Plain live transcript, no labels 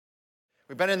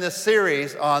We've been in this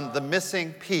series on the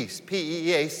missing peace,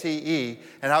 P-E-A-C-E,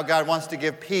 and how God wants to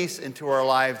give peace into our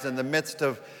lives in the midst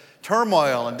of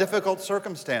turmoil and difficult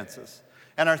circumstances.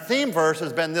 And our theme verse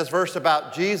has been this verse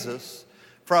about Jesus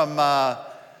from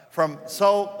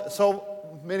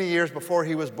so many years before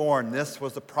he was born. This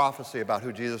was the prophecy about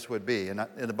who Jesus would be. In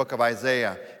the book of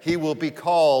Isaiah, he will be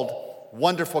called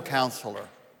Wonderful Counselor,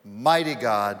 Mighty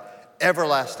God,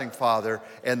 Everlasting Father,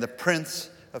 and the Prince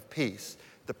of Peace.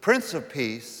 The Prince of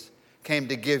Peace came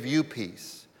to give you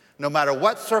peace. No matter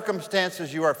what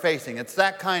circumstances you are facing, it's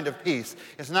that kind of peace.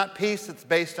 It's not peace that's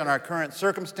based on our current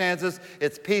circumstances.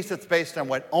 It's peace that's based on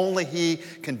what only He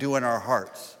can do in our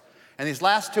hearts. And these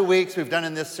last 2 weeks we've done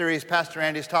in this series, Pastor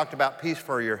Andy's talked about peace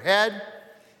for your head,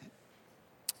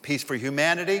 peace for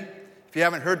humanity. If you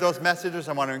haven't heard those messages,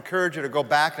 I want to encourage you to go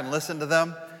back and listen to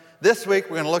them. This week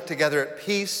we're going to look together at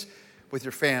peace with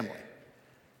your family.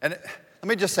 And let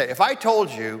me just say, if I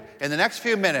told you in the next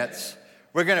few minutes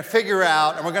we're going to figure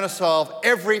out and we're going to solve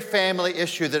every family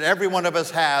issue that every one of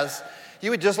us has, you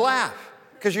would just laugh.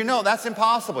 Because you know that's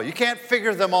impossible. You can't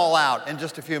figure them all out in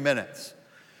just a few minutes.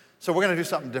 So we're going to do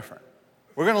something different.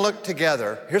 We're going to look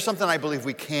together. Here's something I believe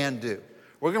we can do.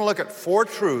 We're going to look at 4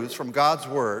 truths from God's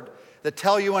Word that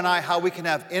tell you and I how we can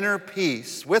have inner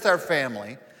peace with our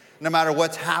family no matter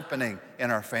what's happening in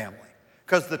our family.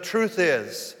 Because the truth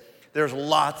is, there's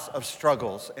lots of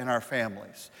struggles in our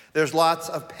families. There's lots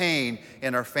of pain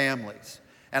in our families.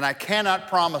 And I cannot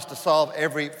promise to solve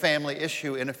every family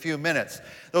issue in a few minutes.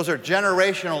 Those are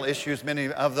generational issues, many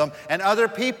of them, and other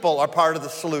people are part of the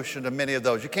solution to many of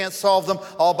those. You can't solve them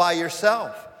all by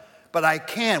yourself. But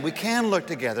we can look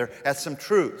together at some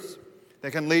truths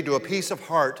that can lead to a peace of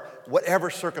heart, whatever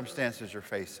circumstances you're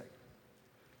facing.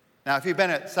 Now, if you've been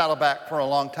at Saddleback for a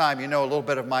long time, you know a little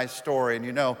bit of my story, and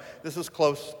you know this is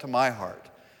close to my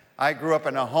heart. I grew up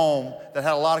in a home that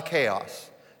had a lot of chaos.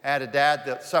 I had a dad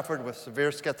that suffered with severe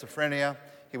schizophrenia.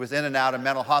 He was in and out of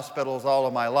mental hospitals all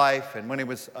of my life, and when he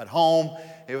was at home,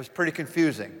 it was pretty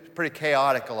confusing. It was pretty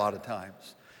chaotic a lot of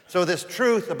times. So this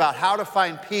truth about how to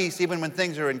find peace even when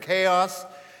things are in chaos,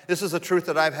 this is a truth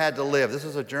that I've had to live. This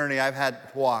is a journey I've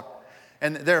had to walk.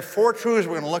 And there are 4 truths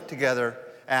we're going to look together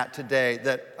at today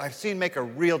that I've seen make a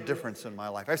real difference in my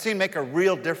life. I've seen make a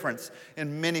real difference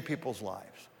in many people's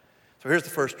lives. So here's the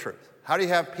first truth. How do you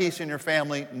have peace in your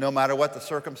family no matter what the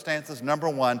circumstances? Number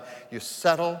 1, you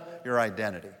settle your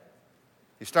identity.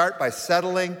 You start by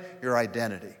settling your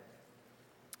identity.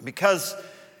 Because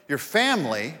your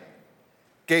family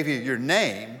gave you your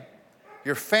name,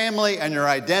 your family and your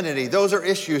identity, those are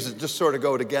issues that just sort of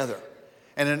go together.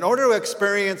 And in order to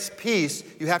experience peace,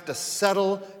 you have to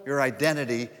settle your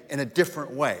identity in a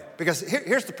different way. Because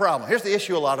here's the problem. Here's the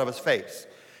issue a lot of us face.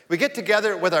 We get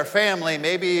together with our family,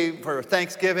 maybe for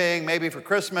Thanksgiving, maybe for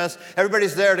Christmas.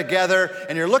 Everybody's there together,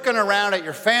 and you're looking around at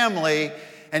your family,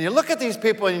 and you look at these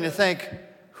people and you think,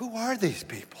 who are these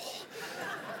people?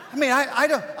 I mean,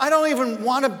 I don't even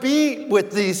want to be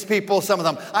with these people, some of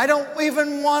them. I don't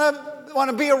even want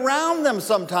to be around them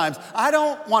sometimes. I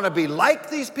don't want to be like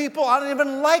these people. I don't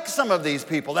even like some of these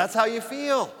people. That's how you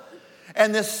feel.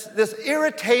 And this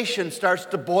irritation starts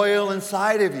to boil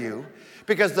inside of you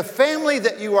because the family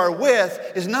that you are with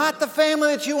is not the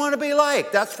family that you want to be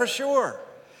like. That's for sure.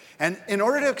 And in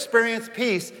order to experience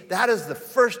peace, that is the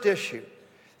first issue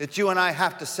that you and I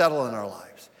have to settle in our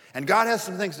lives. And God has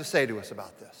some things to say to us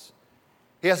about this.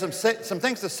 He has some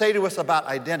things to say to us about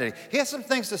identity. He has some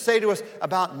things to say to us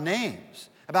about names,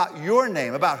 about your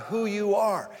name, about who you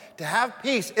are. To have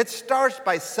peace, it starts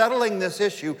by settling this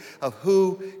issue of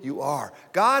who you are.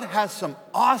 God has some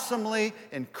awesomely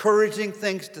encouraging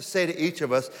things to say to each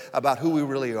of us about who we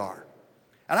really are.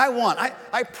 And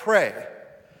I pray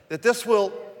that this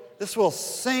will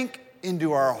sink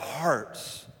into our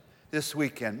hearts this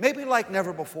weekend, maybe like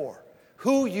never before,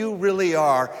 who you really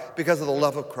are because of the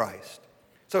love of Christ.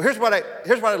 So here's what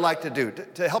I'd like to do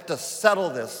to help to settle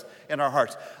this in our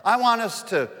hearts. I want us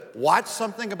to watch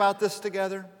something about this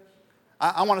together.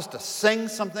 I want us to sing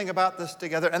something about this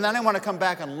together. And then I want to come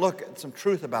back and look at some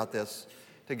truth about this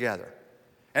together.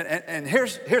 And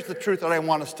here's the truth that I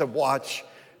want us to watch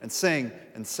and sing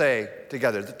and say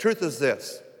together. The truth is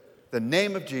this: the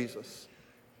name of Jesus.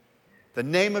 The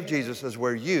name of Jesus is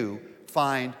where you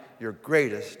find your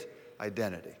greatest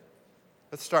identity.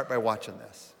 Let's start by watching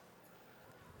this.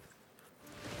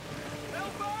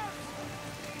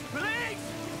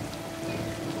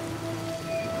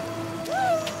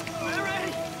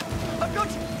 I've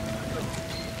got you!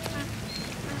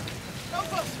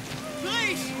 Help us!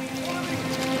 Please! Follow me!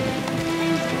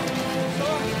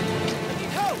 Sorry, I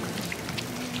need help!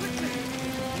 Quickly!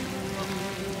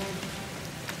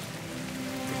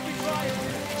 We try it.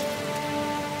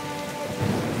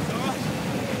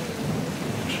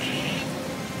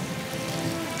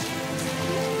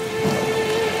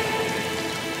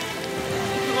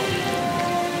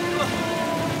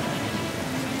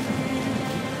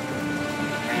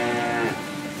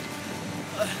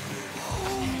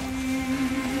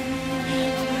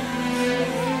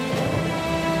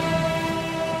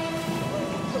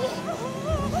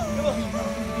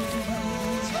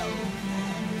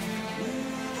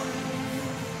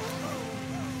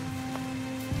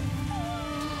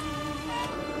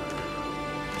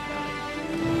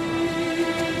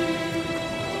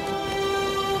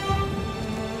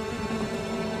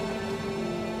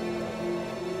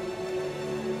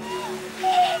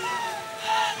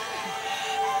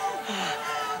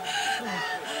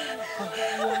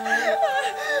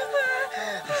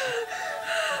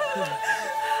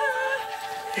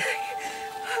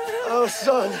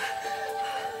 son.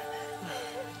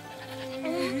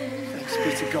 Thanks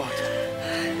be to God.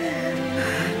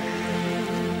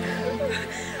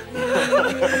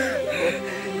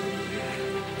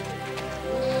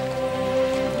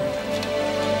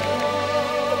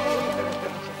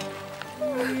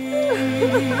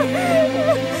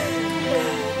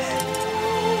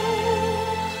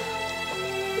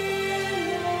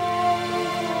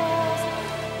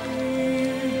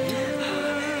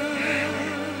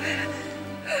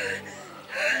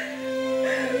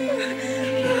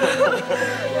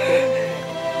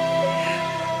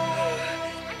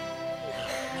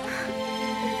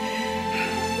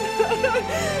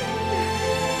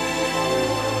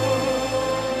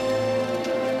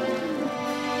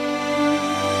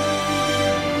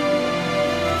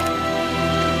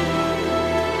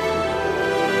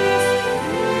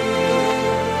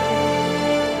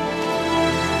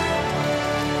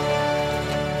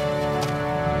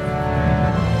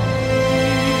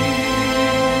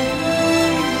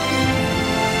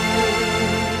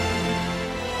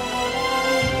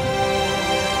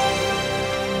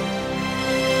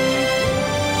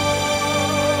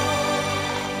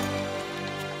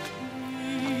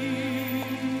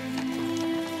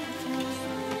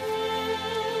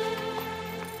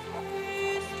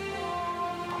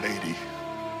 Lady,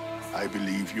 I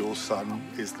believe your son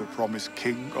is the promised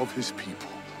king of his people.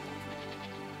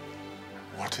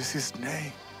 What is his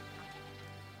name?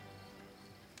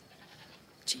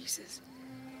 Jesus.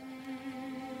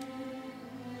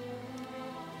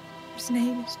 His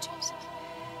name is Jesus.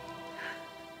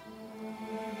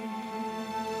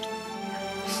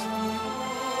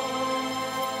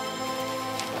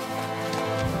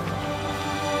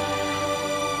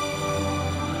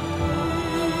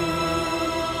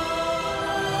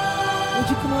 Would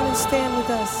you come on and stand with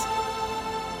us?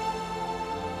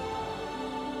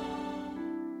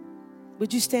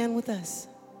 Would you stand with us?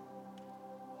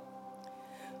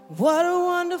 What a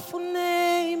wonderful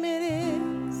name it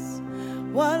is.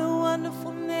 What a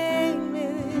wonderful name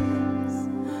it is.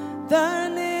 The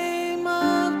name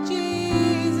of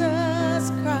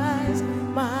Jesus Christ,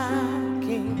 my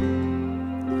King.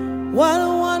 What a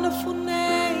wonderful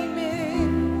name it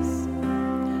is.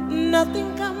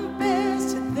 Nothing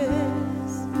compares to this.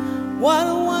 What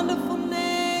a wonderful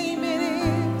name it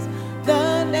is.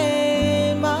 The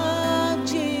name of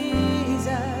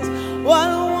Jesus. What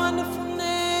a wonderful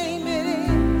name it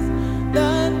is.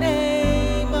 The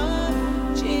name of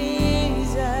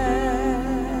Jesus.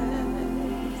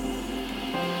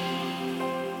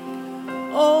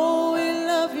 Oh, we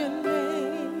love your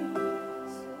name.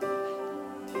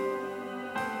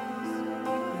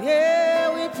 Yeah,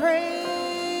 we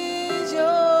praise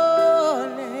your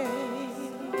name.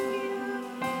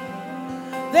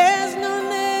 There's no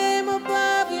name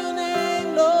above your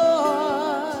name,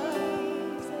 Lord.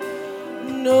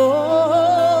 No.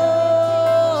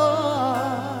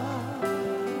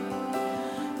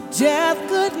 Death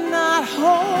could not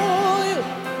hold you.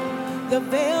 The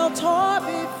veil tore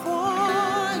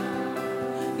before you.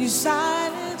 You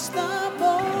silenced the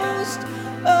boast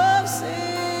of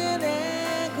sin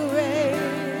and grave.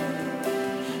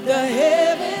 The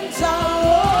heavens are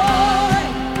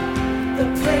roaring the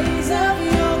praise of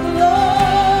your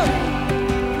glory.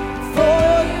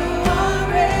 For you are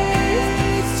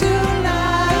raised to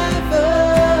life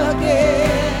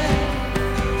again.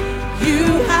 You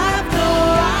have no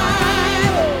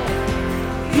rival.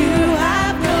 You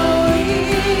have no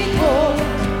equal.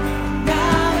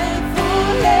 Now and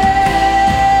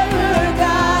forever,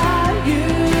 God, you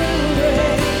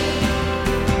reign.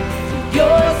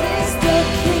 Yours is the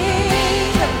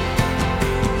kingdom.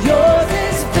 Yours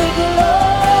is the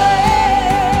glory.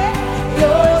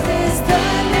 Yours is the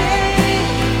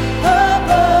name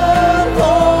above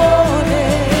all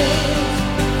names.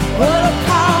 What a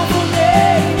powerful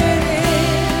name it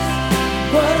is.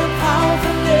 What a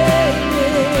powerful name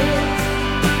it is.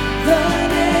 The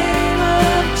name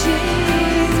of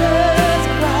Jesus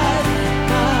Christ,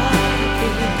 my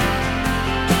King.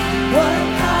 What a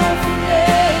powerful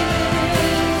name it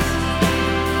is.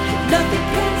 Nothing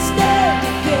can stand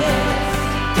against.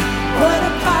 What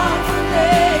a powerful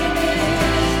name it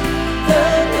is. The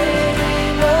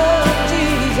name of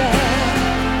Jesus.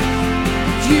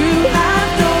 You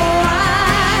have no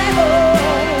rival.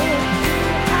 You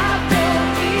have no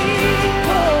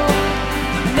equal.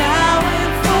 Now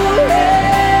and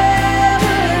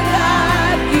forever,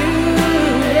 God, you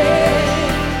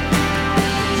reign.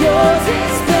 Yours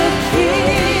is the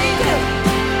kingdom.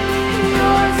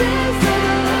 Yours is the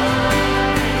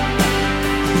glory.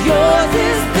 Yours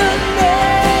is the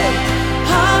name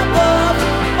above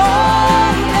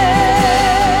all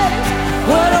names.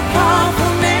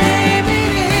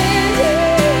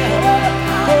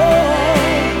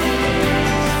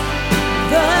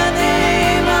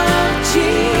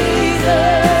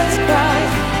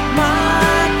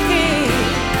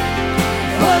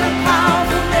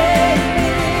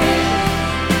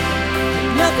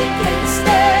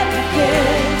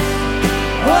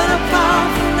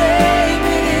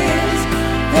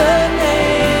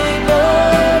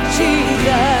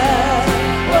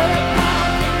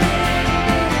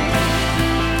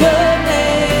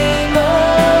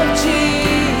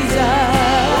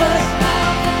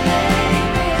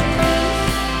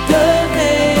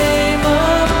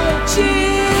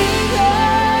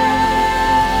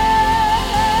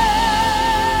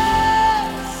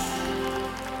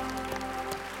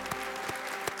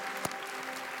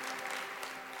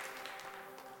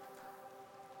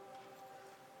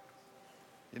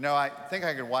 You know, I think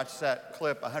I could watch that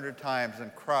clip 100 times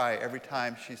and cry every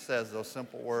time she says those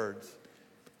simple words.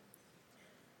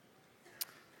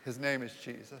 His name is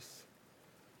Jesus.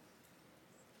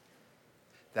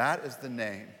 That is the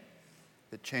name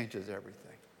that changes everything.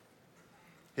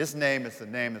 His name is the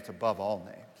name that's above all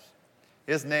names.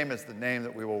 His name is the name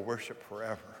that we will worship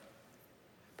forever.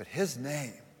 But his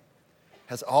name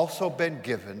has also been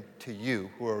given to you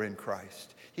who are in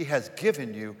Christ. He has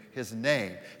given you his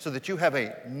name so that you have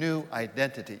a new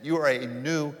identity. You are a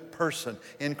new person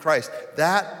in Christ.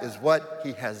 That is what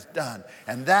he has done.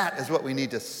 And that is what we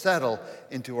need to settle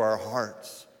into our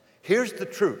hearts. Here's the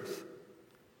truth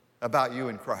about you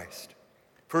in Christ.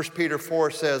 1 Peter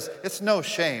 4 says, it's no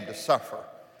shame to suffer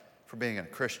for being a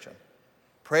Christian.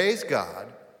 Praise God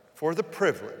for the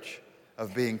privilege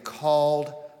of being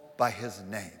called by his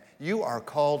name. You are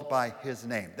called by his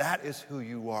name. That is who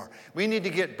you are. We need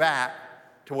to get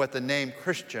back to what the name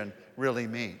Christian really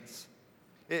means.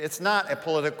 It's not a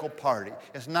political party.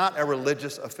 It's not a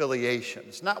religious affiliation.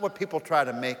 It's not what people try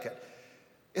to make it.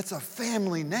 It's a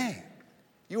family name.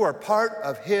 You are part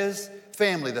of his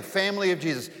family, the family of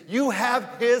Jesus. You have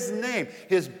his name,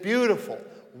 his beautiful,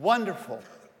 wonderful,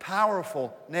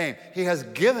 powerful name. He has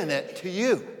given it to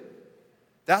you.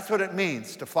 That's what it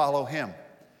means to follow him.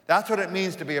 That's what it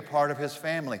means to be a part of his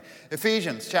family.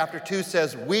 Ephesians chapter 2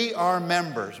 says, we are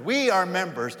members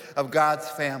of God's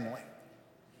family.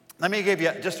 Let me give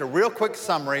you just a real quick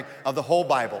summary of the whole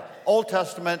Bible. Old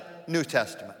Testament, New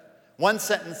Testament. One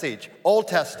sentence each. Old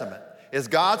Testament is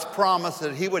God's promise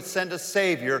that he would send a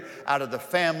Savior out of the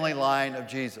family line of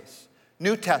Jesus.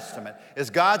 New Testament is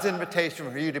God's invitation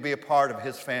for you to be a part of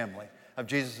his family, of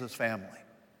Jesus' family.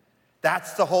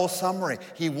 That's the whole summary.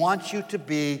 He wants you to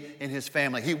be in his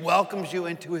family. He welcomes you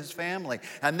into his family.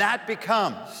 And that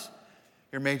becomes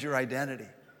your major identity.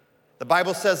 The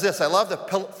Bible says this. I love the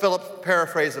Phillips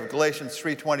paraphrase of Galatians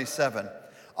 3:27.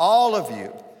 All of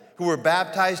you who were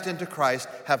baptized into Christ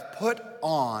have put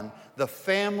on the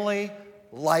family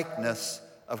likeness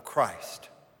of Christ.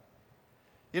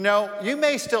 You know, you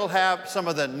may still have some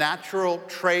of the natural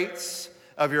traits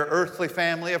of your earthly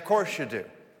family. Of course you do.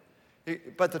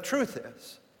 But the truth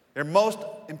is, your most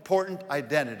important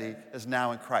identity is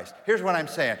now in Christ. Here's what I'm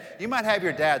saying. You might have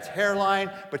your dad's hairline,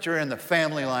 but you're in the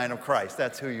family line of Christ.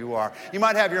 That's who you are. You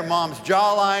might have your mom's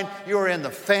jawline. You're in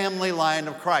the family line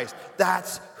of Christ.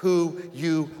 That's who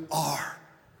you are.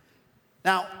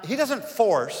 Now, he doesn't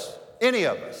force any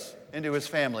of us into his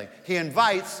family. He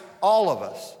invites all of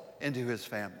us into his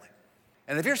family.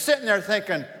 And if you're sitting there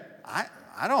thinking,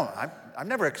 I've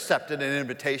never accepted an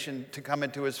invitation to come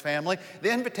into his family.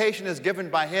 The invitation is given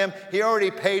by him. He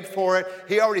already paid for it.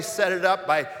 He already set it up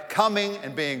by coming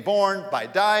and being born, by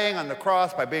dying on the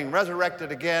cross, by being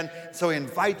resurrected again. So he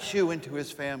invites you into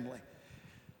his family.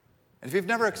 And if you've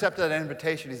never accepted that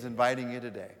invitation, he's inviting you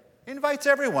today. He invites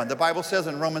everyone. The Bible says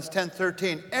in Romans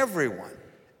 10:13, everyone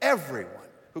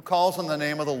who calls on the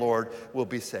name of the Lord will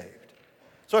be saved.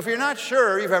 So if you're not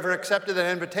sure you've ever accepted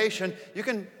that invitation, you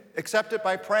can accept it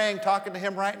by praying, talking to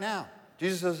him right now.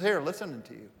 Jesus is here listening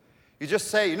to you. You just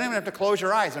say, you don't even have to close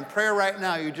your eyes. In prayer right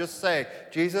now, you just say,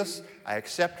 Jesus, I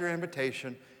accept your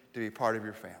invitation to be part of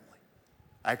your family.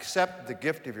 I accept the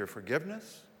gift of your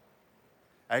forgiveness.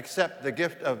 I accept the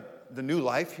gift of the new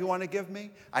life you want to give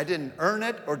me. I didn't earn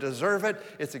it or deserve it.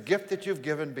 It's a gift that you've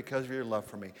given because of your love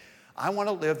for me. I want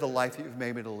to live the life that you've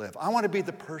made me to live. I want to be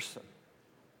the person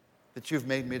that you've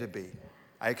made me to be.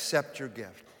 I accept your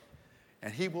gift.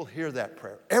 And he will hear that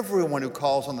prayer. Everyone who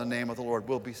calls on the name of the Lord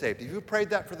will be saved. If you prayed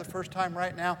that for the first time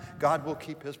right now, God will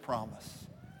keep his promise.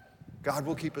 God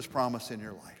will keep his promise in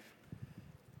your life.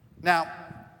 Now,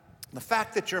 the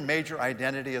fact that your major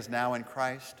identity is now in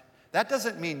Christ, that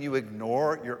doesn't mean you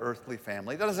ignore your earthly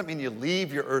family. That doesn't mean you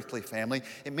leave your earthly family.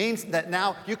 It means that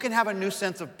now you can have a new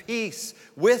sense of peace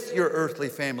with your earthly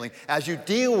family as you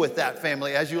deal with that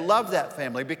family, as you love that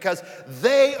family, because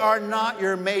they are not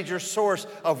your major source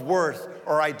of worth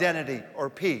or identity or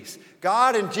peace.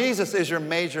 God and Jesus is your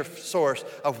major source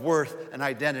of worth and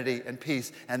identity and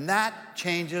peace, and that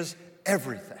changes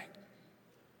everything.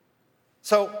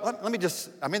 So let me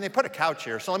just, they put a couch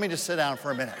here, so let me just sit down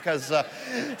for a minute. Because,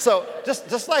 so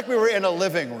just like we were in a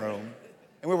living room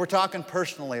and we were talking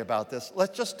personally about this,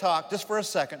 let's just talk just for a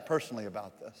second personally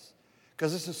about this.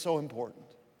 Because this is so important.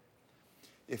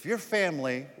 If your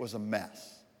family was a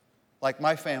mess, like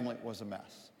my family was a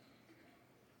mess,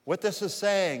 what this is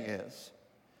saying is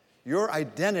your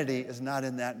identity is not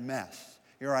in that mess.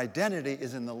 Your identity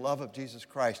is in the love of Jesus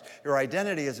Christ. Your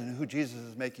identity is in who Jesus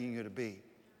is making you to be.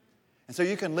 And so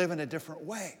you can live in a different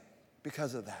way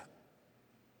because of that.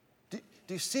 Do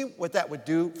Do you see what that would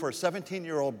do for a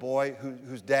 17-year-old boy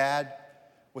whose dad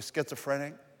was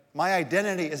schizophrenic? My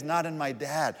identity is not in my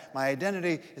dad. My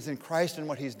identity is in Christ and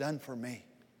what he's done for me.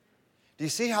 Do you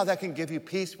see how that can give you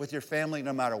peace with your family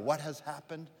no matter what has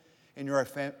happened in your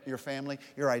family?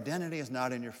 Your identity is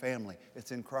not in your family.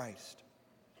 It's in Christ.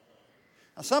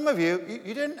 Now, some of you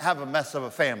didn't have a mess of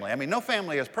a family. I mean, no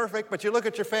family is perfect, but you look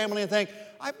at your family and think,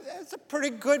 it's a pretty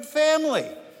good family.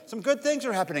 Some good things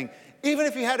are happening. Even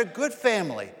if you had a good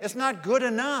family, it's not good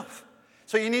enough.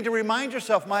 So you need to remind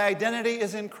yourself, my identity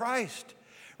is in Christ.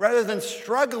 Rather than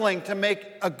struggling to make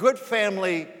a good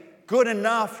family good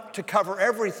enough to cover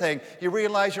everything, you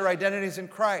realize your identity is in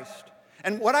Christ.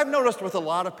 And what I've noticed with a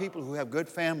lot of people who have good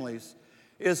families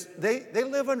is they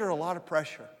live under a lot of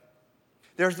pressure.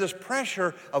 There's this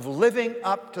pressure of living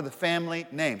up to the family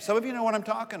name. Some of you know what I'm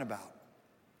talking about.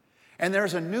 And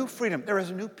there's a new freedom, there is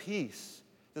a new peace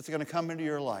that's going to come into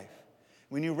your life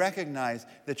when you recognize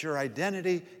that your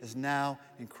identity is now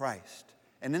in Christ.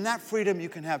 And in that freedom, you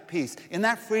can have peace. In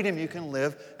that freedom, you can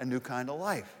live a new kind of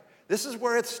life. This is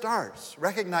where it starts,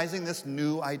 recognizing this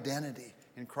new identity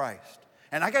in Christ.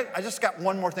 And I just got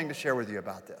one more thing to share with you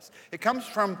about this. It comes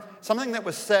from something that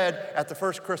was said at the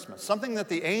first Christmas, something that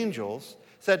the angels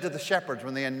said to the shepherds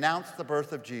when they announced the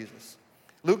birth of Jesus.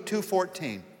 Luke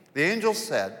 2:14, the angels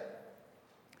said,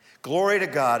 "Glory to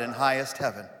God in highest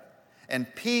heaven,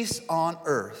 and peace on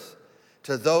earth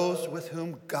to those with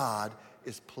whom God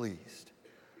is pleased."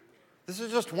 This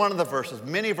is just one of the verses,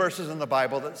 many verses in the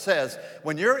Bible that says,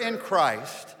 when you're in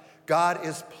Christ, God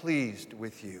is pleased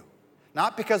with you.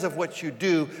 Not because of what you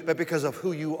do, but because of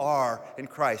who you are in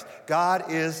Christ.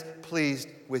 God is pleased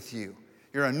with you.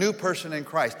 You're a new person in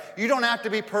Christ. You don't have to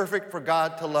be perfect for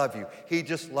God to love you. He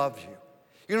just loves you.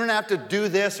 You don't have to do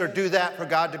this or do that for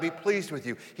God to be pleased with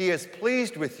you. He is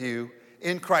pleased with you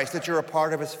in Christ, that you're a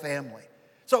part of his family.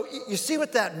 So you see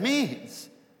what that means.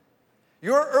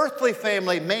 Your earthly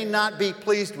family may not be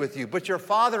pleased with you, but your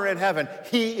Father in heaven,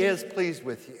 he is pleased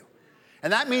with you.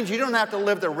 And that means you don't have to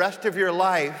live the rest of your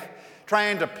life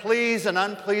trying to please an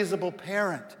unpleasable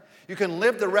parent. You can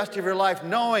live the rest of your life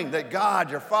knowing that God,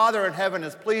 your Father in heaven,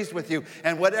 is pleased with you,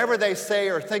 and whatever they say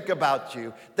or think about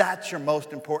you, that's your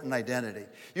most important identity.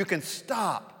 You can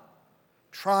stop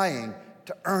trying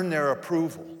to earn their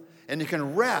approval, and you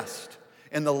can rest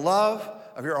in the love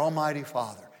of your Almighty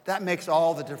Father. That makes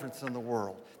all the difference in the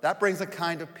world. That brings a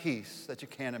kind of peace that you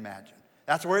can't imagine.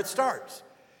 That's where it starts.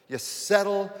 You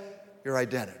settle your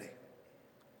identity.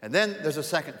 And then there's a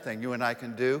second thing you and I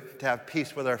can do to have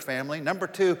peace with our family. Number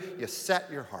 2, you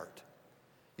set your heart.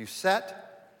 You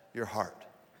set your heart.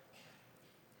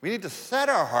 We need to set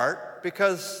our heart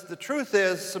because the truth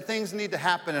is some things need to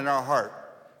happen in our heart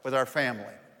with our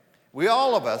family.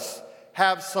 All of us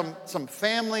have some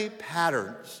family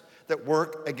patterns that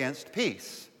work against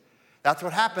peace. That's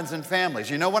what happens in families.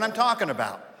 You know what I'm talking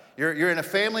about. You're in a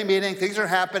family meeting, things are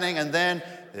happening, and then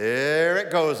there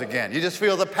it goes again. You just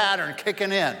feel the pattern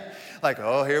kicking in. Like,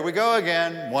 oh, here we go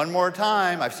again, one more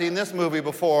time. I've seen this movie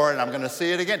before, and I'm going to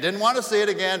see it again. Didn't want to see it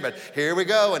again, but here we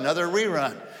go, another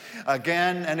rerun,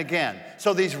 again and again.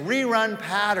 So these rerun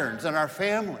patterns in our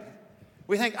family,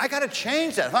 we think, I got to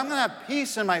change that. If I'm going to have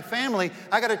peace in my family,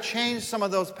 I got to change some of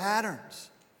those patterns.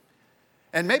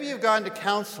 And maybe you've gone to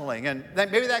counseling, and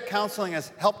maybe that counseling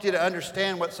has helped you to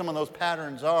understand what some of those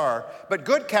patterns are. But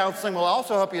good counseling will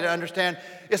also help you to understand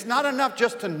it's not enough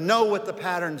just to know what the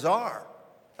patterns are.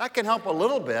 That can help a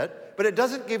little bit, but it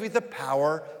doesn't give you the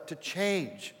power to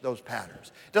change those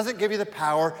patterns. It doesn't give you the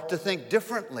power to think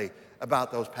differently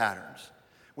about those patterns.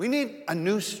 We need a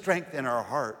new strength in our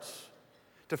hearts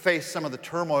to face some of the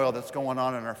turmoil that's going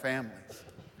on in our families.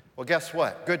 Well, guess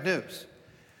what? Good news.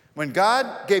 When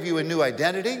God gave you a new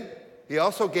identity, he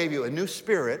also gave you a new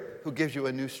spirit who gives you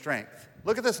a new strength.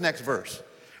 Look at this next verse.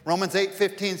 Romans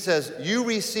 8:15 says, you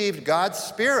received God's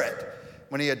spirit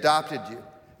when he adopted you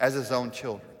as his own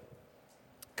children.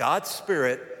 God's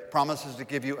spirit promises to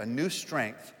give you a new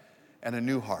strength and a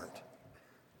new heart.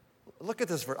 Look at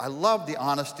this verse. I love the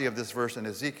honesty of this verse in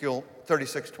Ezekiel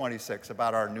 36:26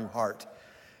 about our new heart.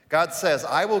 God says,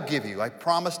 I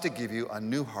promise to give you a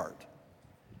new heart.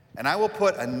 And I will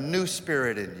put a new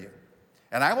spirit in you.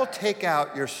 And I will take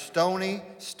out your stony,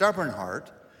 stubborn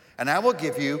heart, and I will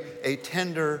give you a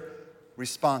tender,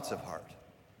 responsive heart.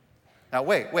 Now,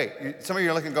 wait. Some of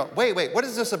you are looking and going, wait, what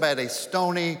is this about a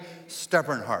stony,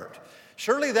 stubborn heart?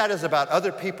 Surely that is about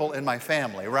other people in my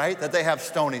family, right? That they have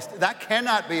stony. That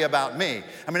cannot be about me.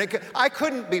 I mean, I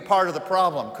couldn't be part of the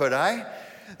problem, could I?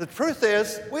 The truth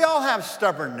is, we all have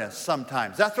stubbornness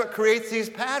sometimes. That's what creates these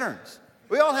patterns.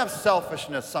 We all have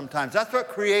selfishness sometimes. That's what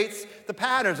creates the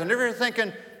patterns. And if you're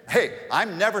thinking, Hey,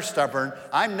 I'm never stubborn.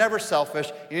 I'm never selfish.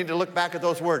 You need to look back at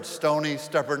those words, stony,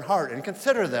 stubborn heart, and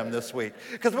consider them this week,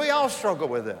 because we all struggle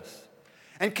with this.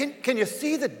 And can you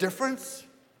see the difference?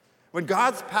 When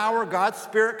God's power, God's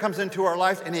Spirit comes into our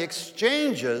lives and he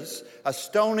exchanges a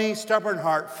stony, stubborn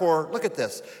heart for, look at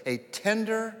this, a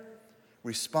tender,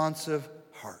 responsive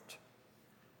heart.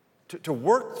 To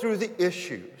work through the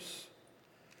issues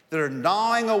that are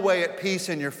gnawing away at peace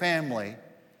in your family,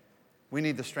 we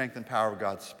need the strength and power of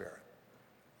God's Spirit.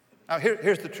 Now,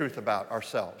 here's the truth about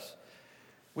ourselves.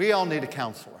 We all need a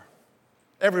counselor,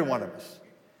 every one of us.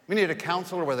 We need a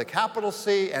counselor with a capital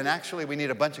C, and actually we need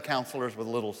a bunch of counselors with a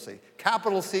little c.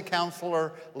 Capital C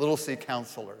counselor, little c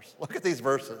counselors. Look at these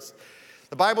verses.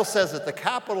 The Bible says that the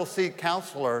capital C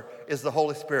counselor is the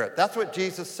Holy Spirit. That's what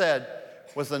Jesus said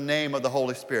was the name of the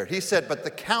Holy Spirit. He said, but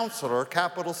the counselor,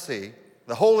 capital C,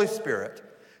 the Holy Spirit,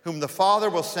 whom the Father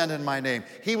will send in my name,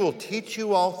 he will teach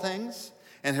you all things,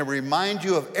 and he'll remind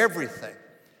you of everything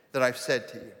that I've said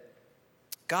to you.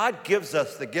 God gives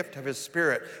us the gift of his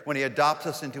Spirit when he adopts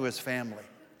us into his family.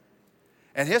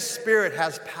 And his Spirit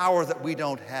has power that we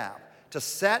don't have to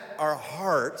set our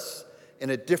hearts in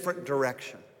a different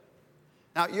direction.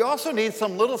 Now, you also need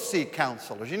some little c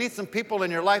counselors. You need some people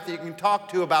in your life that you can talk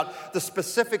to about the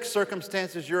specific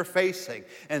circumstances you're facing.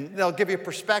 And they'll give you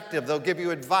perspective. They'll give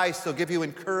you advice. They'll give you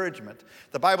encouragement.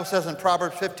 The Bible says in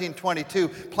Proverbs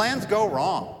 15:22, plans go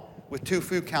wrong with too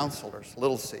few counselors,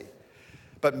 little c.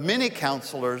 But many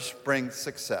counselors bring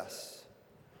success.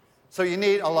 So you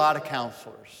need a lot of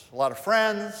counselors, a lot of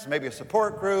friends, maybe a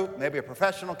support group, maybe a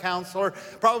professional counselor,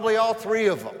 probably all three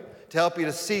of them to help you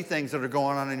to see things that are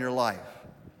going on in your life.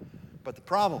 But the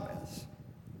problem is,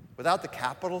 without the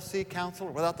capital C counselor,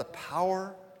 without the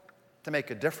power to make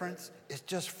a difference, it's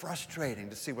just frustrating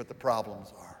to see what the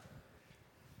problems are.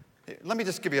 Let me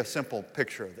just give you a simple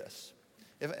picture of this.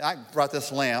 If I brought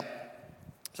this lamp,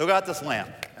 so I got this lamp,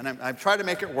 and I've tried to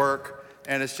make it work,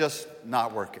 and it's just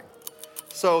not working.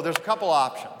 So there's a couple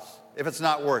options if it's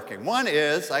not working. One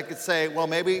is I could say, well,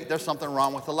 maybe there's something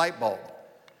wrong with the light bulb.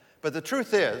 But the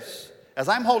truth is, as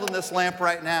I'm holding this lamp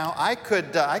right now, I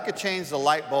could change the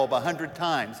light bulb 100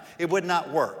 times. It would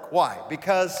not work. Why?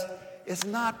 Because it's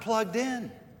not plugged in.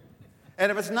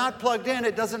 And if it's not plugged in,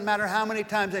 it doesn't matter how many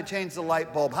times I change the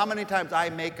light bulb, how many times I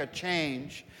make a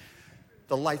change,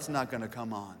 the light's not going to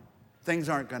come on. Things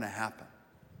aren't going to happen.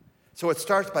 So it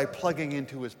starts by plugging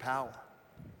into his power.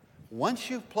 Once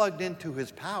you've plugged into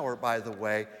his power, by the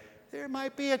way, there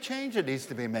might be a change that needs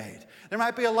to be made. There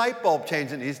might be a light bulb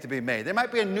change that needs to be made. There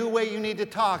might be a new way you need to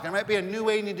talk. There might be a new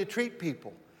way you need to treat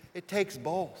people. It takes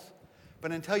both.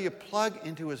 But until you plug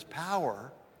into his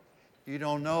power, you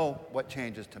don't know what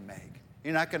changes to make.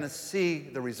 You're not going to see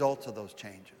the results of those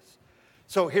changes.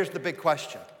 So here's the big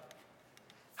question.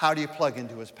 How do you plug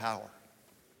into his power?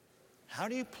 How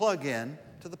do you plug in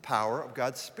to the power of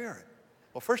God's Spirit?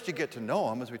 Well, first you get to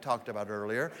know him, as we talked about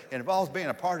earlier. It involves being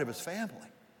a part of his family.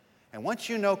 And once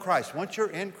you know Christ, once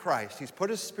you're in Christ, he's put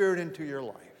his Spirit into your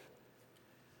life.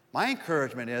 My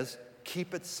encouragement is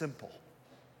keep it simple.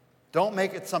 Don't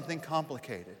make it something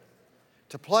complicated.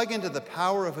 To plug into the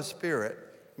power of his Spirit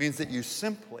means that you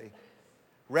simply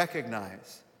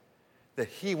recognize that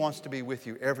he wants to be with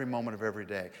you every moment of every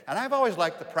day. And I've always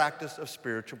liked the practice of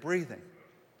spiritual breathing,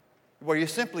 where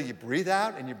you breathe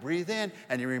out and you breathe in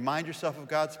and you remind yourself of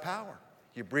God's power.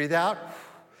 You breathe out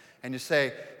and you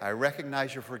say, I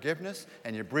recognize your forgiveness,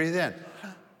 and you breathe in.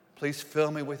 Please fill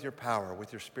me with your power,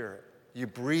 with your Spirit. You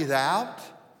breathe out.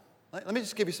 Let me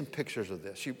just give you some pictures of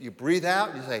this. You breathe out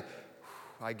and you say,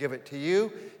 I give it to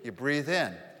you. You breathe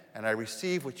in, and I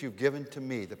receive what you've given to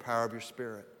me, the power of your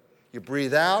Spirit. You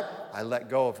breathe out, I let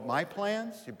go of my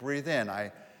plans. You breathe in,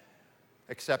 I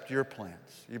accept your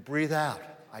plans. You breathe out,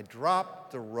 I drop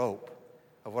the rope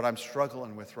of what I'm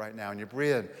struggling with right now. And you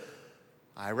breathe in,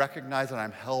 I recognize that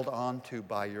I'm held on to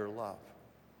by your love.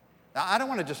 Now, I don't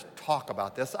want to just talk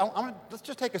about this. Let's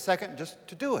just take a second just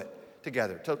to do it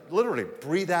together, to literally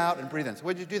breathe out and breathe in. So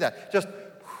when you do that, just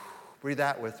breathe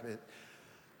out with me.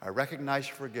 I recognize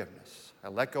your forgiveness. I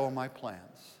let go of my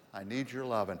plans. I need your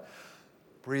love. And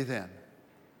breathe in.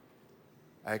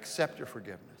 I accept your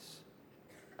forgiveness.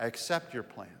 I accept your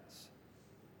plans.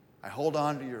 I hold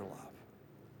on to your love.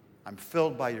 I'm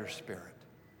filled by your Spirit.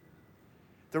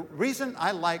 The reason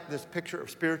I like this picture of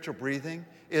spiritual breathing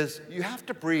is you have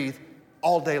to breathe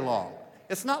all day long.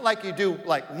 It's not like you do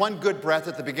like one good breath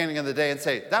at the beginning of the day and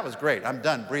say, that was great, I'm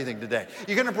done breathing today.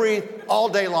 You're going to breathe all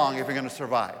day long if you're going to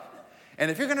survive. And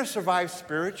if you're going to survive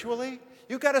spiritually,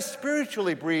 you've got to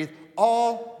spiritually breathe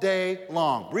all day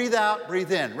long. Breathe out,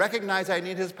 breathe in. Recognize I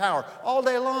need his power all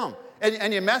day long.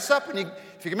 And you mess up, and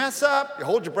if you mess up, you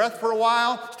hold your breath for a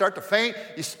while, start to faint,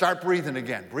 you start breathing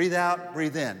again. Breathe out,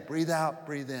 breathe in. Breathe out,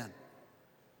 breathe in.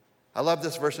 I love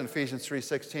this verse in Ephesians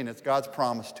 3:16. It's God's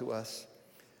promise to us.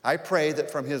 I pray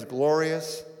that from his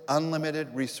glorious,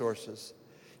 unlimited resources,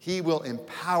 he will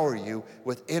empower you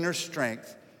with inner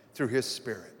strength through his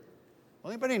Spirit.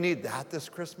 Will anybody need that this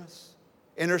Christmas?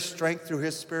 Inner strength through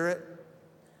his Spirit?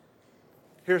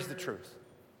 Here's the truth.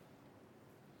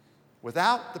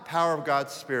 Without the power of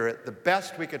God's Spirit, the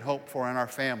best we can hope for in our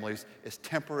families is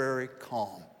temporary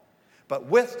calm. But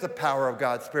with the power of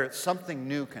God's Spirit, something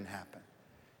new can happen.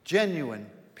 Genuine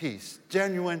peace,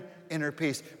 genuine inner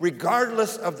peace.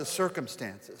 Regardless of the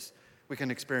circumstances, we can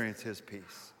experience his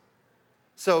peace.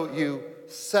 So you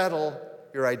settle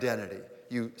your identity.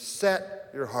 You set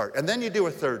your heart. And then you do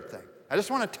a third thing. I just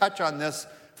want to touch on this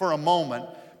for a moment.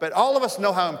 But all of us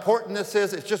know how important this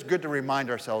is. It's just good to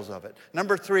remind ourselves of it.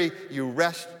 Number 3, you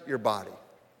rest your body.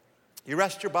 You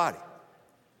rest your body.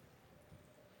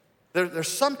 There's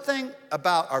something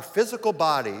about our physical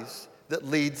bodies that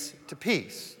leads to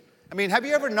peace. I mean, have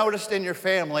you ever noticed in your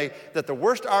family that the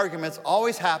worst arguments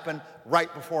always happen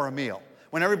right before a meal,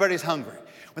 when everybody's hungry,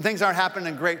 when things aren't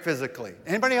happening great physically?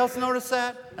 Anybody else notice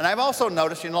that? And I've also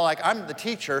noticed, like I'm the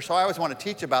teacher, so I always want to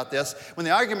teach about this. When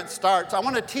the argument starts, I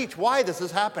want to teach why this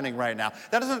is happening right now.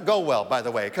 That doesn't go well, by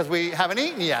the way, because we haven't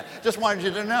eaten yet. Just wanted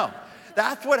you to know.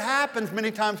 That's what happens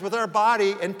many times with our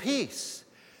body and peace.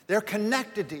 They're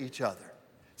connected to each other.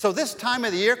 So this time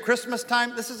of the year, Christmas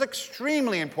time, this is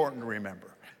extremely important to remember.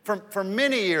 For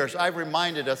many years, I've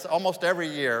reminded us almost every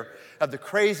year of the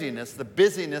craziness, the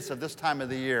busyness of this time of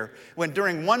the year, when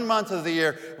during 1 month of the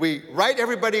year, we write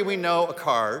everybody we know a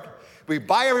card, we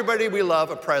buy everybody we love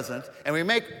a present, and we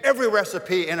make every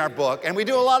recipe in our book, and we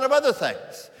do a lot of other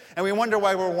things. And we wonder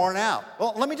why we're worn out.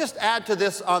 Well, let me just add to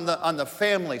this on the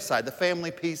family side, the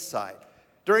family peace side.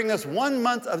 During this 1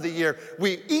 month of the year,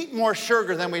 we eat more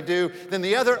sugar than we do than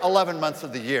the other 11 months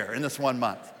of the year in this 1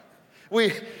 month.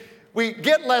 We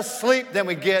get less sleep than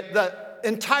we get the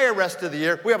entire rest of the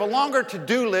year. We have a longer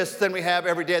to-do list than we have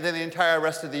every day than the entire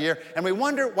rest of the year. And we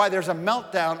wonder why there's a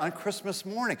meltdown on Christmas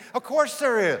morning. Of course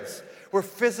there is. We're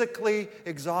physically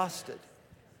exhausted.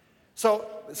 So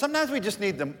sometimes we just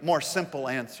need the more simple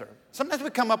answer. Sometimes we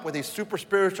come up with these super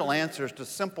spiritual answers to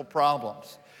simple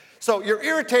problems. So you're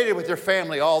irritated with your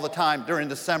family all the time during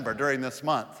December, during this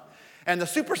month. And the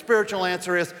super spiritual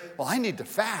answer is, well, I need to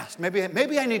fast. Maybe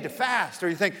I need to fast. Or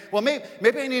you think, well,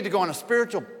 maybe I need to go on a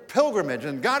spiritual pilgrimage.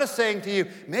 And God is saying to you,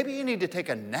 maybe you need to take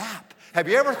a nap. Have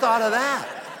you ever thought of that?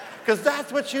 Because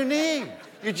that's what you need.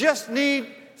 You just need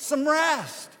some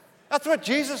rest. That's what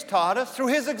Jesus taught us. Through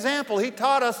his example, he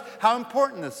taught us how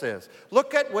important this is.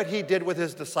 Look at what he did with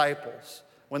his disciples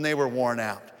when they were worn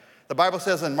out. The Bible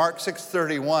says in Mark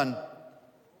 6:31,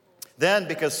 then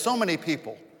because so many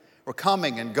people were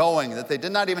coming and going that they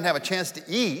did not even have a chance to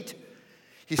eat,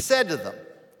 he said to them,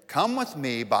 come with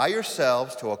me by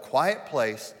yourselves to a quiet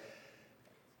place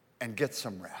and get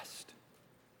some rest.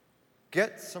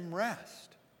 Get some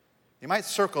rest. You might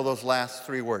circle those last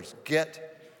 3 words,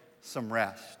 get some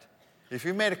rest. If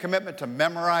you made a commitment to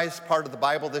memorize part of the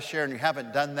Bible this year and you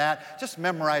haven't done that, just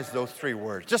memorize those 3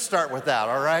 words. Just start with that,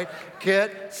 all right?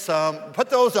 Get some, put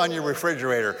those on your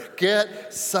refrigerator.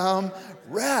 Get some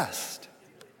rest.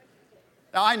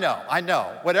 Now, I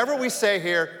know. Whatever we say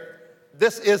here,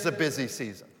 this is a busy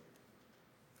season.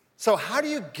 So how do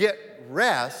you get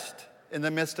rest in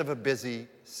the midst of a busy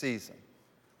season?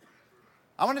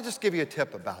 I want to just give you a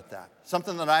tip about that.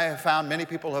 Something that I have found, many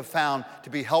people have found to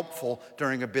be helpful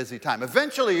during a busy time.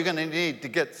 Eventually, you're going to need to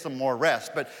get some more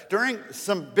rest. But during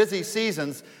some busy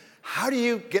seasons, how do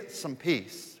you get some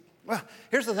peace? Well,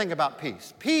 here's the thing about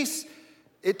peace. Peace,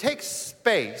 it takes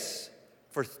space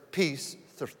for peace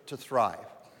to thrive.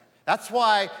 That's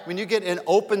why when you get in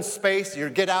open space, you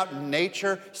get out in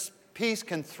nature, peace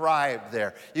can thrive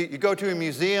there. You go to a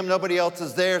museum, nobody else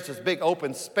is there. It's this big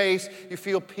open space. You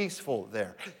feel peaceful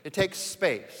there. It takes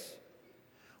space.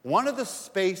 One of the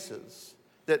spaces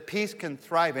that peace can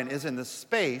thrive in is in the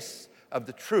space of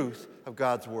the truth of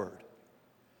God's Word.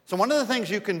 So one of the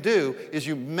things you can do is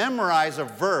you memorize a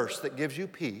verse that gives you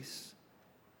peace.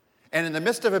 And in the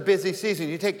midst of a busy season,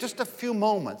 you take just a few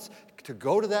moments to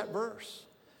go to that verse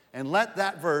and let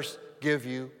that verse give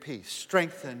you peace,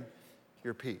 strengthen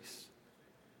your peace.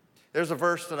 There's a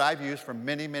verse that I've used for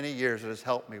many, many years that has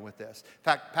helped me with this. In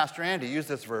fact, Pastor Andy used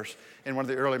this verse in one of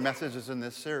the early messages in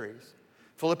this series.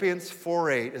 Philippians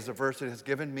 4:8 is a verse that has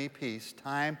given me peace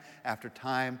time after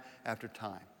time after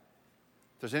time.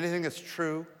 If there's anything that's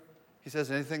true, he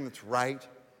says, anything that's right,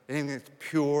 anything that's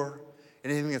pure,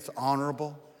 anything that's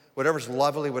honorable, whatever's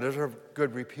lovely, whatever's of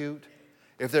good repute,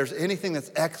 if there's anything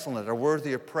that's excellent or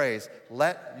worthy of praise,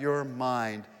 let your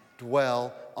mind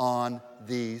dwell on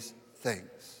these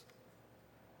things.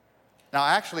 Now,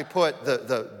 I actually put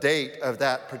the date of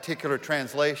that particular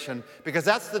translation because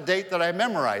that's the date that I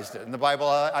memorized it in the Bible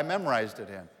I memorized it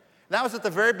in. And that was at the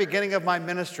very beginning of my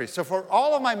ministry. So for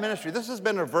all of my ministry, this has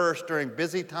been a verse during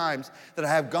busy times that I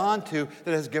have gone to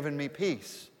that has given me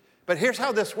peace. But here's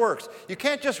how this works. You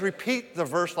can't just repeat the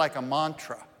verse like a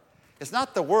mantra. It's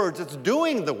not the words, it's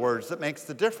doing the words that makes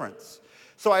the difference.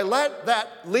 So I let that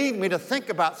lead me to think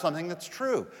about something that's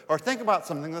true, or think about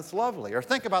something that's lovely, or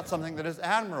think about something that is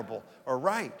admirable or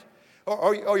right.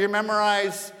 Or you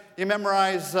memorize be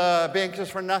anxious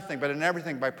for nothing, but in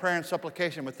everything by prayer and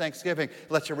supplication with thanksgiving,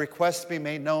 let your requests be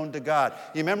made known to God.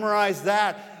 You memorize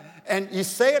that, and you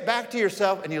say it back to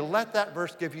yourself, and you let that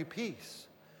verse give you peace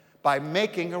by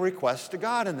making a request to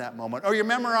God in that moment. Or you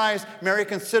memorize, Mary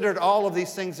considered all of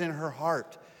these things in her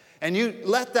heart. And you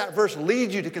let that verse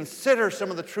lead you to consider some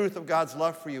of the truth of God's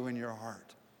love for you in your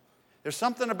heart. There's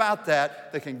something about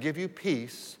that that can give you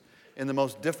peace in the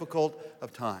most difficult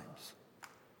of times.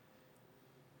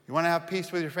 You want to have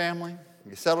peace with your family?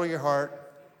 You settle your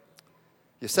heart.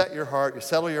 You set your heart. You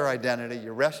settle your identity.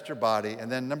 You rest your body.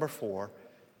 And then number 4,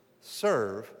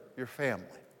 serve your family.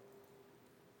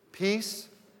 Peace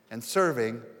and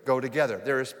serving go together.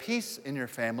 There is peace in your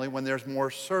family when there's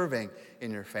more serving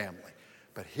in your family.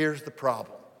 But here's the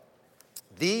problem.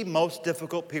 The most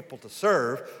difficult people to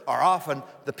serve are often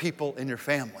the people in your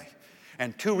family.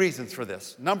 And 2 reasons for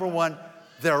this. Number 1,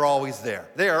 they're always there.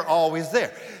 They are always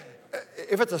there.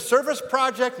 If it's a service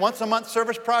project, once a month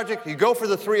service project, you go for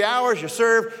the 3 hours, you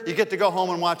serve, you get to go home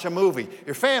and watch a movie.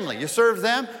 Your family, you serve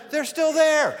them, they're still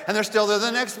there. And they're still there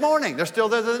the next morning. They're still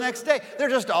there the next day. They're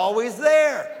just always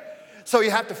there. So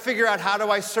you have to figure out, how do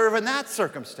I serve in that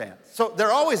circumstance? So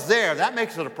they're always there. That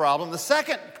makes it a problem. The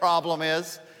second problem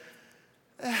is,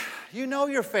 you know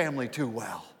your family too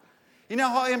well. You know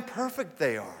how imperfect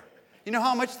they are. You know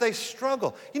how much they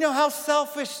struggle. You know how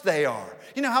selfish they are.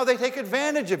 You know how they take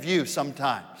advantage of you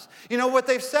sometimes. You know what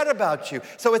they've said about you.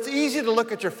 So it's easy to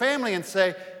look at your family and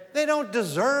say, they don't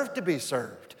deserve to be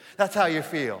served. That's how you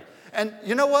feel. And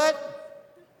you know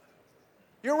what?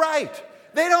 You're right.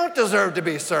 They don't deserve to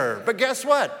be served. But guess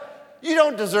what? You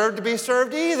don't deserve to be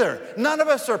served either. None of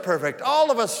us are perfect.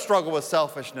 All of us struggle with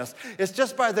selfishness. It's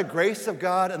just by the grace of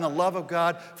God and the love of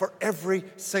God for every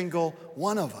single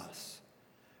one of us.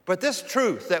 But this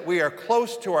truth that we are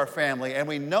close to our family and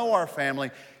we know our family,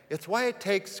 it's why it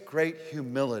takes great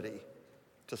humility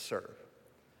to serve.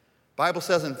 The Bible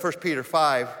says in 1 Peter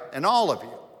 5, and all of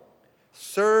you,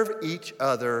 serve each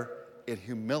other in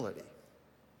humility.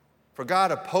 For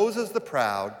God opposes the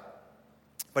proud,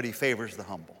 but he favors the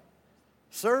humble.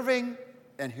 Serving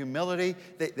and humility,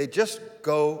 they just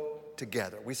go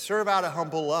together. We serve out of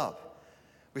humble love.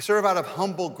 We serve out of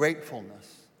humble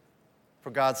gratefulness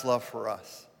for God's love for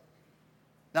us.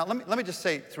 Now, let me just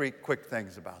say 3 quick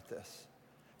things about this.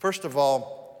 First of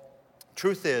all,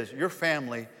 truth is, your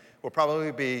family will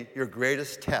probably be your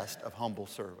greatest test of humble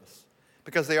service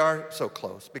because they are so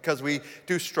close, because we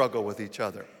do struggle with each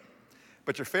other.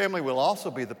 But your family will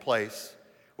also be the place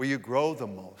where you grow the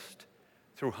most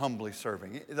through humbly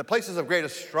serving. The places of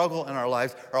greatest struggle in our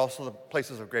lives are also the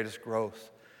places of greatest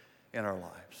growth in our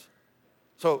lives.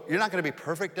 So you're not going to be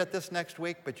perfect at this next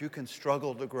week, but you can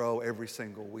struggle to grow every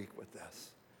single week with this.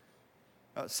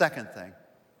 Second thing,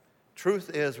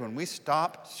 truth is when we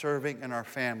stop serving in our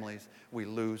families, we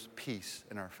lose peace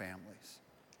in our families.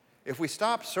 If we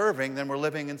stop serving, then we're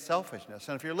living in selfishness.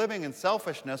 And if you're living in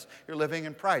selfishness, you're living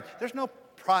in pride. There's no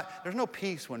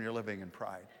peace when you're living in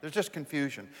pride. There's just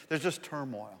confusion. There's just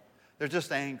turmoil. There's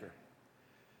just anger.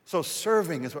 So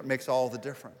serving is what makes all the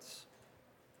difference.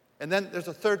 And then there's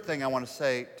a third thing I want to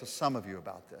say to some of you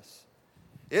about this.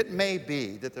 It may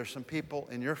be that there's some people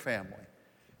in your family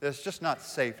that it's just not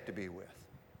safe to be with.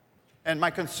 And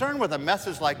my concern with a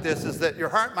message like this is that your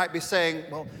heart might be saying,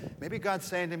 well, maybe God's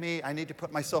saying to me, I need to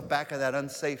put myself back in that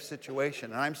unsafe situation.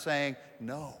 And I'm saying,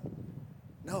 no.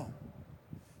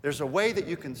 There's a way that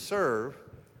you can serve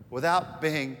without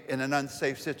being in an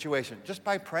unsafe situation, just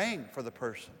by praying for the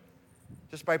person,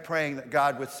 just by praying that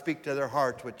God would speak to their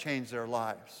hearts, would change their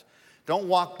lives. Don't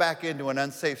walk back into an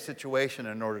unsafe situation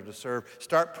in order to serve.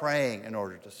 Start praying in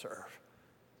order to serve.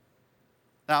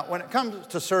 Now, when it comes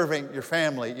to serving your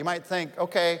family, you might think,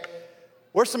 okay,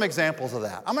 where's some examples of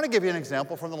that? I'm going to give you an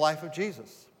example from the life of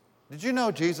Jesus. Did you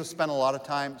know Jesus spent a lot of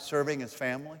time serving his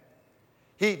family?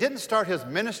 He didn't start his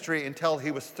ministry until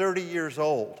he was 30 years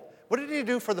old. What did he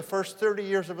do for the first 30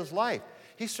 years of his life?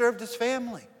 He served his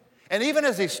family. And even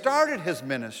as he started his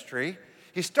ministry,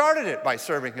 he started it by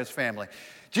serving his family.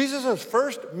 Jesus'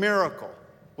 first miracle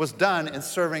was done in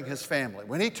serving his family.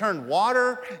 When he turned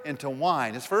water into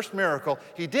wine, his first miracle,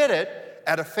 he did it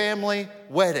at a family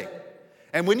wedding.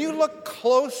 And when you look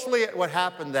closely at what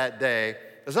happened that day,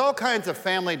 there's all kinds of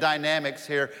family dynamics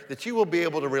here that you will be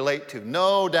able to relate to,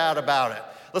 no doubt about it.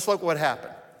 Let's look at what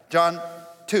happened. John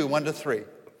 2, 1-3.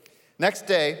 Next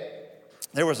day,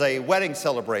 there was a wedding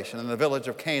celebration in the village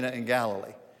of Cana in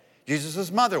Galilee.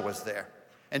 Jesus' mother was there,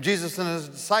 and Jesus and his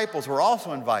disciples were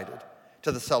also invited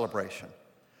to the celebration.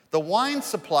 The wine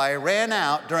supply ran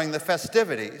out during the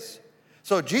festivities,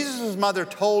 so Jesus' mother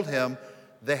told him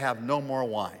they have no more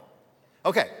wine.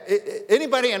 Okay,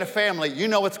 anybody in a family, you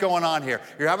know what's going on here.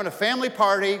 You're having a family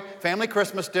party, family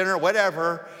Christmas dinner,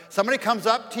 whatever. Somebody comes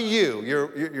up to you,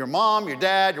 your mom, your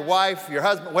dad, your wife, your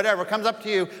husband, whatever, comes up to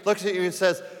you, looks at you and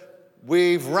says,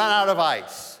 "We've run out of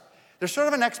ice." There's sort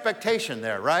of an expectation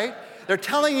there, right? They're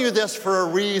telling you this for a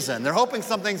reason. They're hoping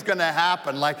something's going to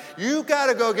happen, like, you got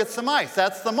to go get some ice.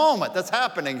 That's the moment that's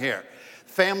happening here.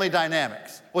 Family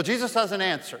dynamics. Well, Jesus has an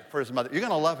answer for his mother. You're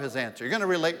going to love his answer. You're going to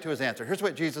relate to his answer. Here's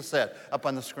what Jesus said up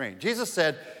on the screen. Jesus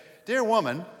said, "Dear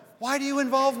woman, why do you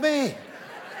involve me?"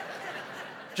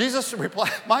 Jesus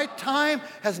replied, "My time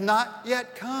has not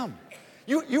yet come."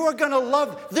 You are going to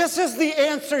love. This is the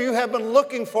answer you have been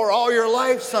looking for all your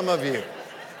life, some of you.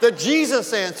 The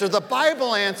Jesus answer, the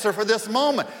Bible answer for this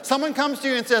moment. Someone comes to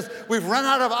you and says, "We've run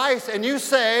out of ice," and you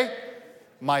say,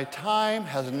 "My time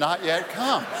has not yet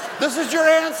come." This is your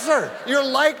answer. You're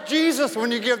like Jesus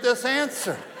when you give this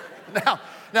answer.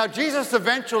 Now Jesus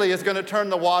eventually is going to turn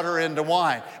the water into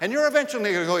wine. And you're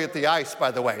eventually going to go get the ice,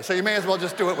 by the way. So you may as well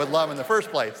just do it with love in the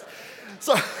first place.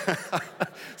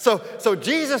 So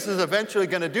Jesus is eventually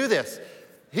going to do this.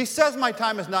 He says, "My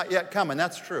time has not yet come," and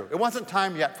that's true. It wasn't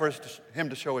time yet for him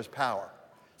to show his power.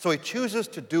 So he chooses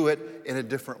to do it in a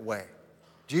different way.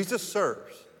 Jesus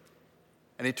serves.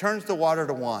 And he turns the water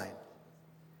to wine.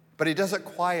 But he does it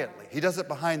quietly. He does it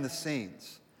behind the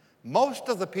scenes. Most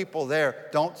of the people there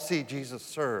don't see Jesus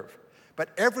serve, but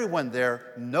everyone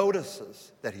there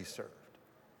notices that he served.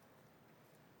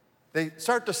 They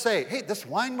start to say, "Hey, this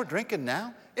wine we're drinking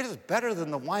now, it is better than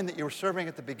the wine that you were serving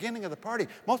at the beginning of the party.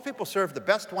 Most people serve the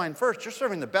best wine first. You're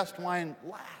serving the best wine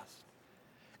last."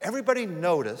 Everybody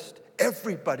noticed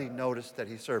that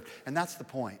he served. And that's the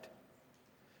point.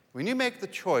 When you make the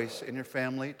choice in your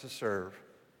family to serve,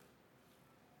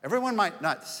 everyone might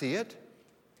not see it,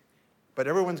 but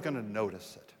everyone's going to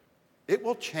notice it. It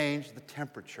will change the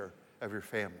temperature of your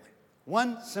family.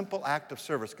 One simple act of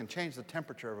service can change the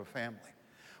temperature of a family.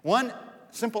 One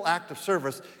simple act of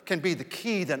service can be the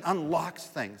key that unlocks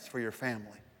things for your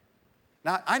family.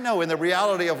 Now, I know in the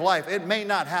reality of life, it may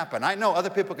not happen. I know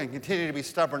other people can continue to be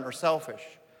stubborn or selfish.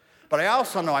 But I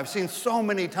also know I've seen so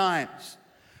many times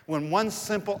when one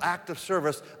simple act of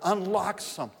service unlocks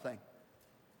something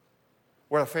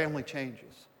where a family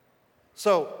changes.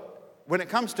 So when it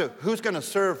comes to who's going to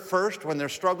serve first when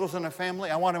there's struggles in a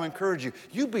family, I want to encourage you,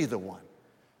 you be the one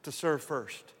to serve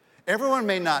first. Everyone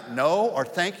may not know or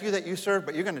thank you that you serve,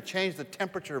 but you're going to change the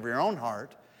temperature of your own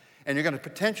heart, and you're going to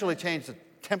potentially change the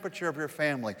temperature of your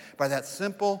family by that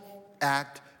simple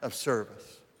act of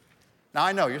service. Now,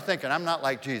 I know you're thinking, I'm not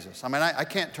like Jesus. I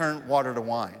can't turn water to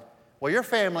wine. Well, your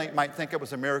family might think it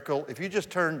was a miracle if you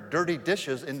just turned dirty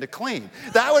dishes into clean.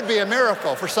 That would be a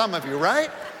miracle for some of you,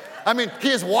 right? He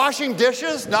is washing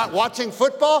dishes, not watching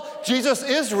football. Jesus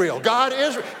is real. God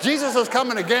is real. Jesus is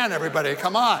coming again, everybody.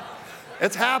 Come on.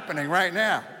 It's happening right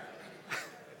now.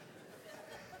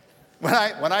 When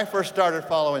I first started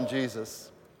following Jesus,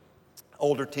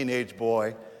 older teenage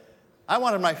boy, I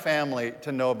wanted my family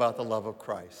to know about the love of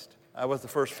Christ. I was the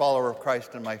first follower of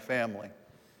Christ in my family.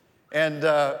 And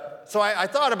so I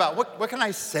thought about what can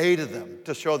I say to them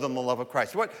to show them the love of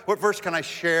Christ? What verse can I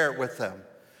share with them?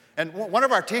 And one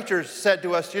of our teachers said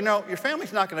to us, your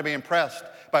family's not going to be impressed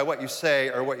by what you say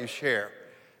or what you share.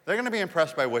 They're going to be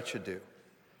impressed by what you do.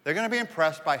 They're going to be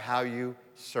impressed by how you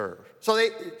serve. So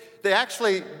he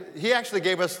actually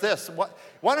gave us this.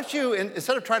 Why don't you,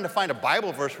 instead of trying to find a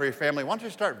Bible verse for your family, why don't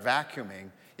you start vacuuming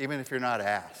even if you're not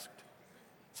asked?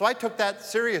 So I took that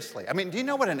seriously. Do you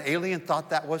know what an alien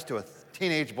thought that was to a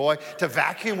teenage boy, to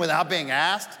vacuum without being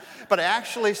asked? But I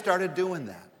actually started doing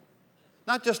that.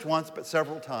 Not just once, but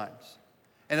several times.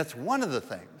 And it's one of the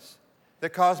things that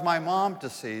caused my mom to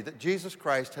see that Jesus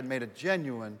Christ had made a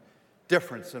genuine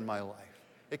difference in my life.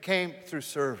 It came through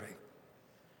serving.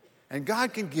 And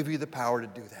God can give you the power to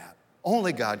do that.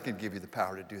 Only God can give you the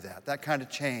power to do that kind of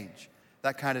change,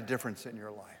 that kind of difference in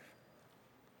your life.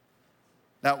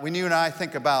 Now, when you and I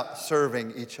think about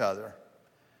serving each other,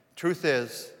 truth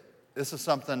is, this is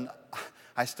something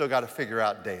I still got to figure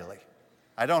out daily.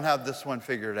 I don't have this one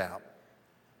figured out.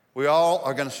 We all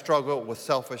are going to struggle with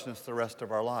selfishness the rest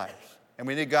of our lives. And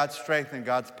we need God's strength and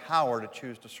God's power to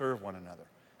choose to serve one another.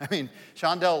 I mean,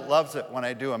 Shondell loves it when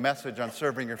I do a message on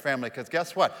serving your family, because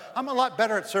guess what? I'm a lot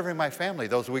better at serving my family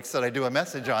those weeks that I do a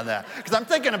message on that, because I'm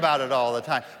thinking about it all the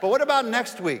time. But what about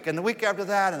next week and the week after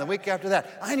that and the week after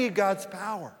that? I need God's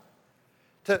power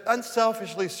to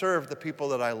unselfishly serve the people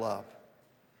that I love.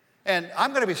 And I'm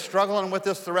going to be struggling with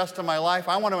this the rest of my life.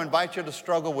 I want to invite you to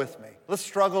struggle with me. Let's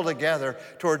struggle together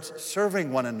towards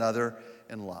serving one another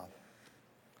in love.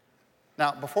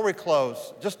 Now, before we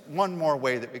close, just one more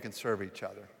way that we can serve each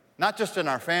other. Not just in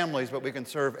our families, but we can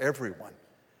serve everyone,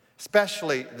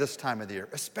 especially this time of the year,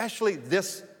 especially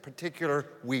this particular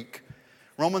week.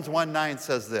 Romans 1:9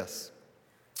 says this: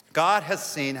 God has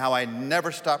seen how I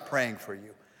never stop praying for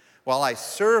you while I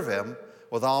serve him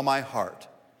with all my heart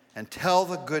and tell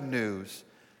the good news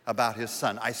about his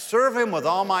son. I serve him with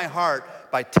all my heart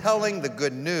by telling the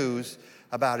good news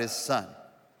about his son.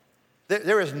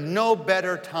 There is no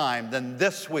better time than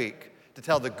this week to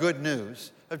tell the good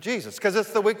news of Jesus, because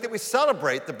it's the week that we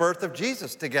celebrate the birth of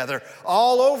Jesus together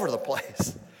all over the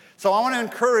place. So I want to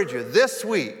encourage you this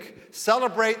week,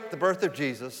 celebrate the birth of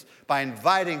Jesus by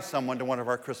inviting someone to one of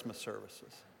our Christmas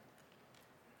services.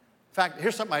 In fact,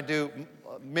 here's something I do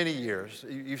many years.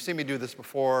 You've seen me do this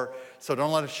before, so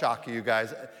don't let it shock you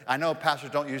guys. I know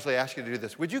pastors don't usually ask you to do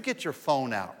this. Would you get your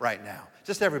phone out right now?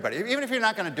 Just everybody. Even if you're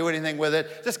not going to do anything with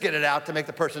it, just get it out to make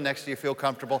the person next to you feel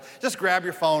comfortable. Just grab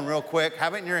your phone real quick,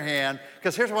 have it in your hand,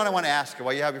 because here's what I want to ask you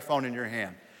while you have your phone in your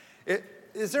hand.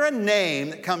 Is there a name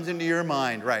that comes into your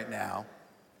mind right now,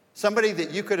 somebody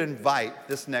that you could invite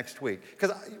this next week?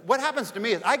 Because what happens to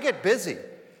me is I get busy.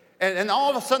 And all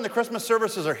of a sudden the Christmas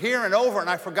services are here and over, and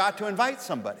I forgot to invite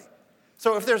somebody.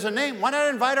 So if there's a name, why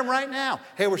not invite them right now?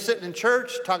 Hey, we're sitting in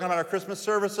church talking about our Christmas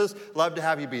services. Love to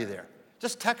have you be there.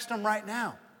 Just text them right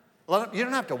now. You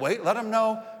don't have to wait. Let them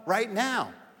know right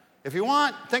now. If you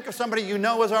want, think of somebody you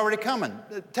know is already coming.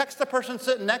 Text the person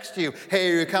sitting next to you.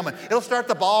 Hey, are you coming? It'll start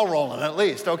the ball rolling at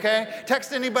least, okay?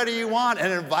 Text anybody you want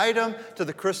and invite them to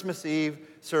the Christmas Eve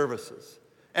services.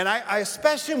 And I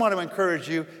especially want to encourage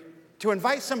you to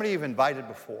invite somebody you've invited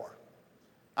before.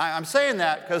 I'm saying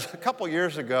that because a couple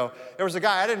years ago, there was a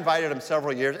guy, I'd invited him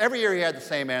several years. Every year he had the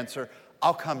same answer: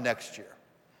 I'll come next year.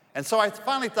 And so I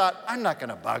finally thought, I'm not going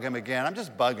to bug him again. I'm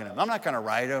just bugging him. I'm not going to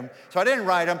write him. So I didn't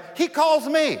write him. He calls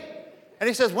me. And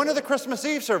he says, when are the Christmas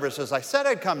Eve services? I said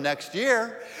I'd come next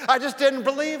year. I just didn't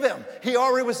believe him. He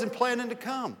already was planning to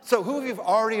come. So who have you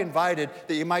already invited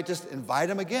that you might just invite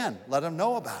him again? Let him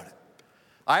know about it.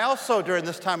 I also, during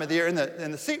this time of the year,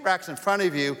 in the seat racks in front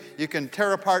of you, you can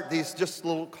tear apart these just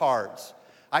little cards.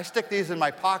 I stick these in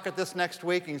my pocket this next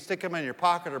week. You can stick them in your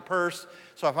pocket or purse.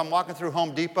 So if I'm walking through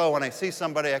Home Depot and I see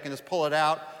somebody, I can just pull it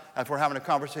out if we're having a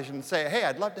conversation and say, hey,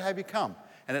 I'd love to have you come.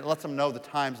 And it lets them know the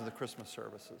times of the Christmas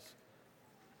services.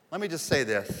 Let me just say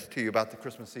this to you about the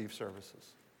Christmas Eve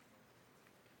services.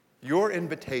 Your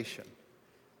invitation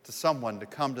to someone to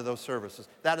come to those services,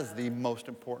 that is the most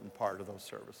important part of those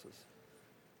services.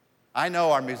 I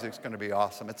know our music's going to be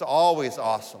awesome. It's always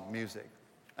awesome music.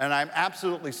 And I'm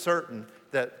absolutely certain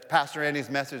that Pastor Andy's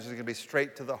message is going to be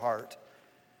straight to the heart.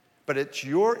 But it's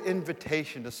your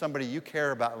invitation to somebody you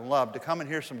care about and love to come and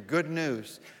hear some good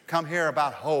news. Come hear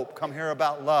about hope. Come hear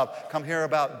about love. Come hear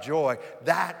about joy.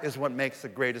 That is what makes the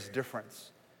greatest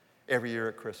difference every year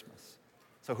at Christmas.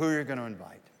 So who are you going to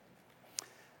invite?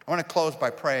 I want to close by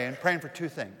praying for two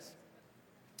things.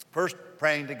 First,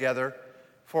 praying together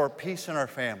for peace in our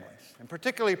families. And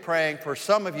particularly praying for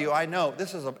some of you. I know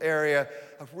this is an area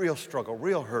of real struggle,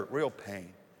 real hurt, real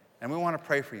pain. And we want to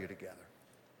pray for you together.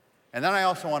 And then I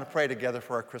also want to pray together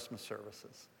for our Christmas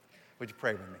services. Would you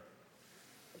pray with me?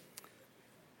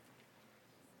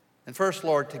 And first,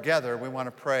 Lord, together we want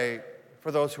to pray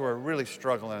for those who are really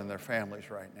struggling in their families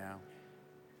right now.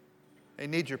 They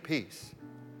need your peace.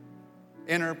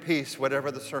 Inner peace,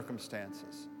 whatever the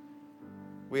circumstances.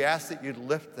 We ask that you'd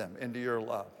lift them into your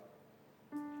love.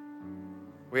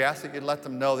 We ask that you'd let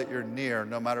them know that you're near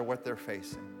no matter what they're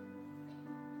facing.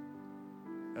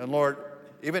 And Lord,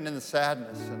 even in the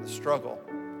sadness and the struggle,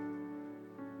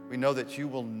 we know that you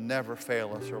will never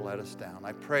fail us or let us down.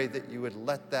 I pray that you would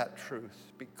let that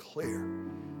truth be clear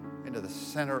into the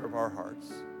center of our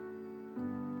hearts.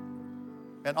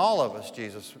 And all of us,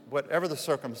 Jesus, whatever the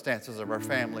circumstances of our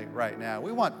family right now,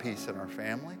 we want peace in our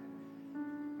family.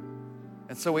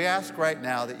 And so we ask right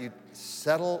now that you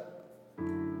settle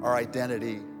our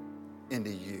identity into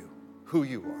you, who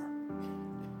you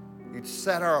are. You'd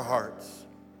set our hearts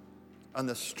on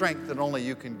the strength that only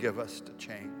you can give us to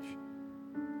change.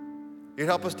 You'd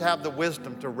help us to have the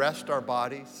wisdom to rest our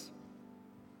bodies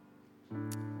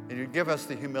And you'd give us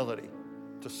the humility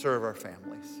to serve our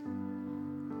families.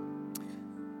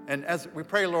 And as we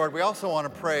pray, Lord, we also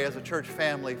want to pray as a church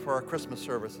family for our Christmas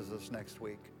services this next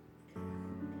week.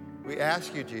 We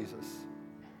ask you, Jesus,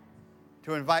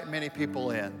 to invite many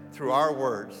people in through our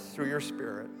words, through your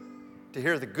Spirit, to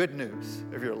hear the good news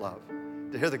of your love,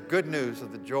 to hear the good news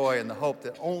of the joy and the hope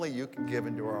that only you can give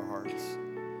into our hearts.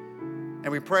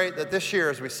 And we pray that this year,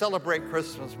 as we celebrate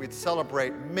Christmas, we'd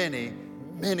celebrate many,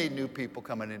 many new people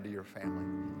coming into your family.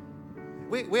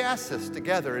 We ask this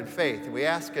together in faith, and we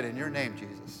ask it in your name,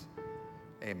 Jesus.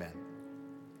 Amen.